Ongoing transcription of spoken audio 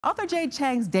Author Jade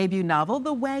Chang's debut novel,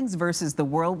 The Wangs versus the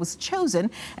World, was chosen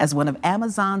as one of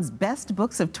Amazon's best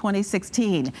books of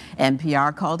 2016.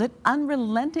 NPR called it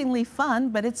unrelentingly fun,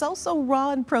 but it's also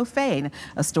raw and profane.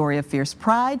 A story of fierce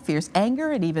pride, fierce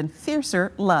anger, and even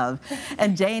fiercer love.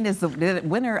 And Jane is the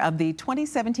winner of the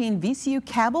 2017 VCU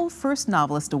Cabell First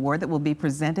Novelist Award that will be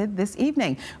presented this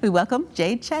evening. We welcome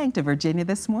Jade Chang to Virginia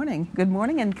this morning. Good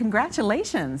morning and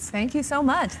congratulations. Thank you so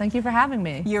much. Thank you for having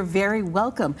me. You're very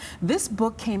welcome. This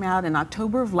book came out in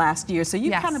October of last year, so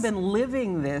you've kind of been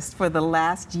living this for the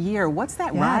last year. What's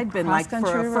that ride been like for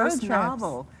a first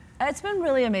novel? It's been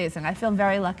really amazing. I feel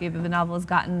very lucky that the novel has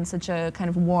gotten such a kind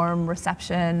of warm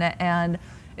reception, and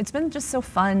it's been just so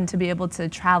fun to be able to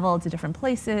travel to different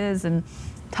places and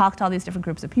talk to all these different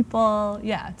groups of people.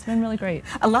 Yeah, it's been really great.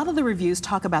 A lot of the reviews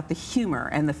talk about the humor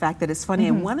and the fact that it's funny,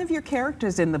 and one of your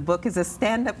characters in the book is a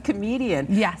stand-up comedian.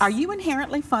 Yes. Are you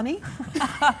inherently funny?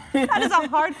 That is a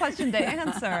hard question to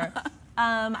answer.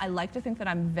 I like to think that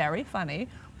I'm very funny,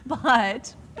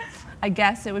 but I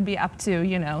guess it would be up to,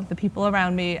 you know, the people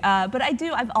around me. But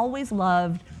I've always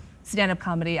loved stand-up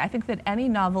comedy. I think that any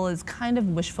novel is kind of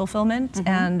wish fulfillment,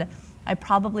 and I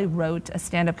probably wrote a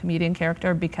stand-up comedian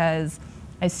character because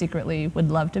I secretly would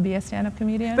love to be a stand-up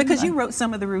comedian. Because you wrote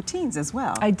some of the routines as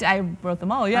well. I wrote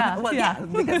them all, yeah. Well, yeah,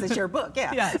 because it's your book,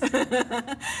 yeah. Yes.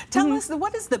 Tell us,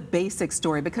 what is the basic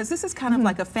story? Because this is kind of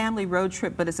like a family road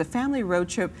trip, but it's a family road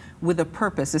trip with a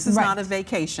purpose. This is not a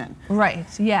vacation. Right,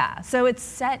 yeah. So it's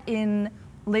set in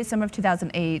late summer of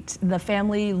 2008. The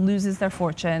family loses their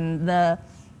fortune.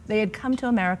 They had come to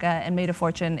America and made a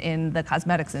fortune in the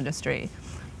cosmetics industry.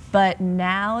 But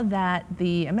now that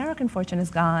the American fortune is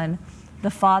gone, the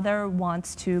father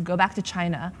wants to go back to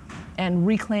China and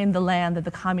reclaim the land that the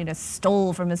communists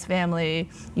stole from his family,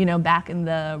 you know, back in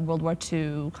the World War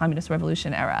II Communist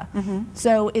Revolution era.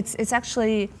 So it's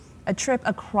actually a trip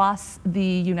across the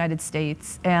United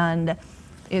States, and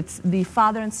it's the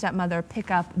father and stepmother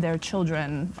pick up their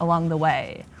children along the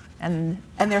way. And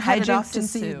they're headed off to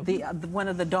see one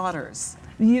of the daughters.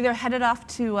 They're headed off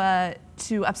to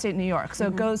upstate New York. So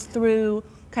it goes through,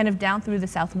 kind of down through the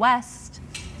Southwest,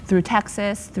 through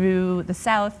Texas, through the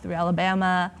South, through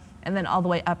Alabama, and then all the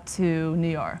way up to New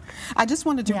York. I just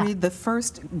wanted to read the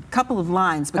first couple of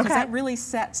lines because that really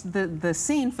sets the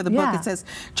scene for the book. It says,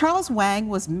 Charles Wang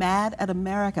was mad at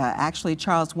America. Actually,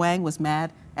 Charles Wang was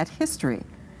mad at history.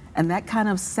 And that kind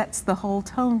of sets the whole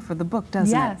tone for the book,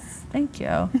 doesn't it? Yes, thank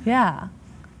you. Yeah.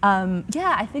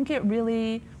 Yeah, I think it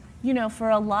really, you know, for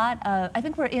a lot of, I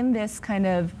think we're in this kind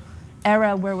of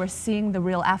era where we're seeing the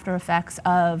real after effects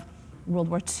of World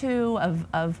War II,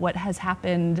 of what has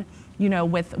happened, you know,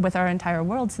 with our entire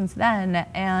world since then.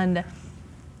 And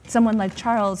someone like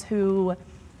Charles, who,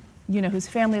 you know, whose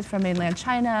family is from mainland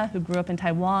China, who grew up in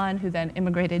Taiwan, who then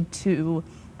immigrated to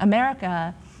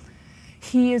America,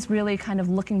 he is really kind of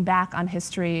looking back on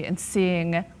history and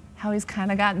seeing how he's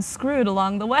kind of gotten screwed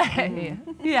along the way.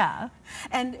 Yeah.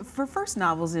 And for first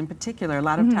novels in particular, a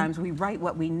lot of times we write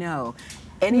what we know.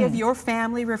 Any of your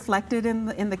family reflected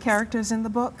in the characters in the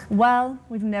book? Well,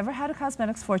 we've never had a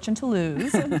cosmetics fortune to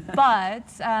lose, but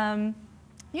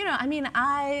you know, I mean,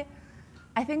 I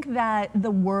think that the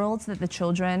worlds that the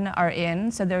children are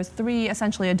in, so there's three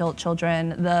essentially adult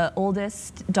children. The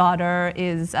oldest daughter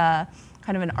is kind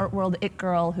of an art world it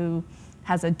girl who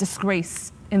has a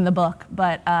disgrace in the book,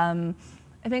 but I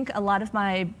think a lot of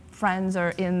my friends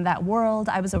are in that world.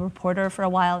 I was a reporter for a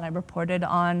while, and I reported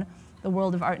on the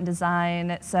world of art and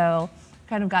design, so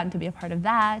kind of gotten to be a part of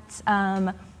that.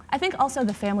 I think also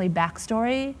the family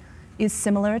backstory is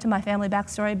similar to my family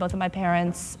backstory. Both of my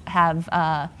parents have,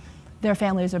 their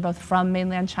families are both from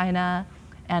mainland China,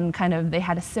 and kind of they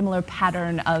had a similar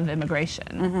pattern of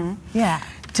immigration. Yeah.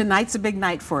 Tonight's a big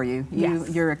night for you.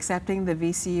 You're accepting the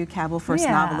VCU Cabell First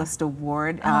Novelist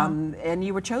Award, and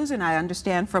you were chosen, I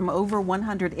understand, from over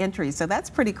 100 entries, so that's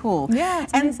pretty cool. Yeah,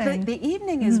 it's amazing. And the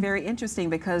evening is very interesting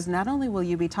because not only will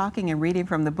you be talking and reading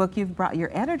from the book, you've brought your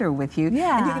editor with you, and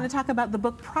you're going to talk about the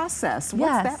book process.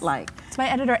 What's that like? It's my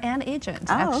editor and agent,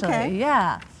 actually. Okay.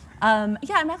 Yeah.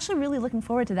 Yeah, I'm actually really looking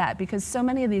forward to that because so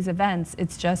many of these events,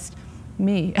 it's just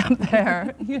me up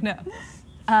there, you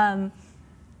know.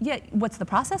 Yeah, what's the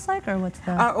process like, or what's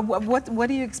the? What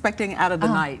are you expecting out of the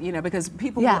night? You know, because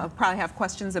people will probably have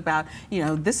questions about, you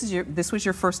know, this was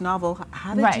your first novel.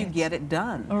 How did you get it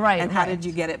done? And how did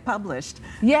you get it published?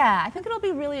 Yeah, I think it'll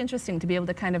be really interesting to be able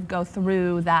to kind of go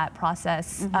through that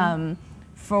process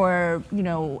for, you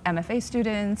know, MFA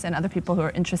students and other people who are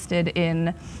interested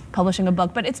in publishing a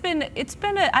book. But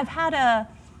I've had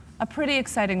a pretty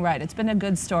exciting ride. It's been a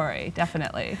good story,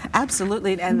 definitely.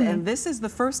 Absolutely, and this is the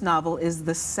first novel. Is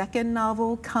the second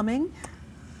novel coming?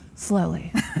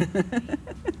 slowly.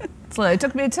 Slowly.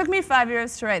 It took me 5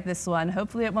 years to write this one.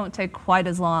 Hopefully it won't take quite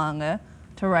as long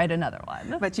to write another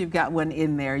one. But you've got one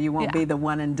in there. You won't be the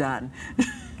one and done.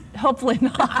 Hopefully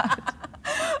not.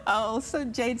 Oh, so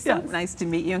Jade, so nice to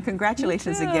meet you, and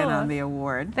congratulations again on the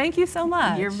award. Thank you so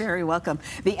much. You're very welcome.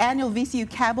 The annual VCU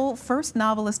Cabell First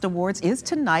Novelist Awards is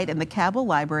tonight in the Cabell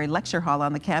Library Lecture Hall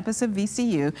on the campus of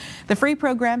VCU. The free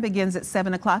program begins at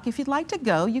 7 o'clock. If you'd like to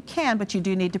go, you can, but you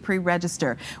do need to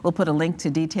pre-register. We'll put a link to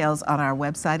details on our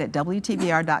website at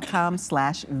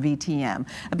WTBR.com/VTM.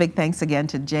 A big thanks again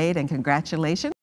to Jade, and congratulations.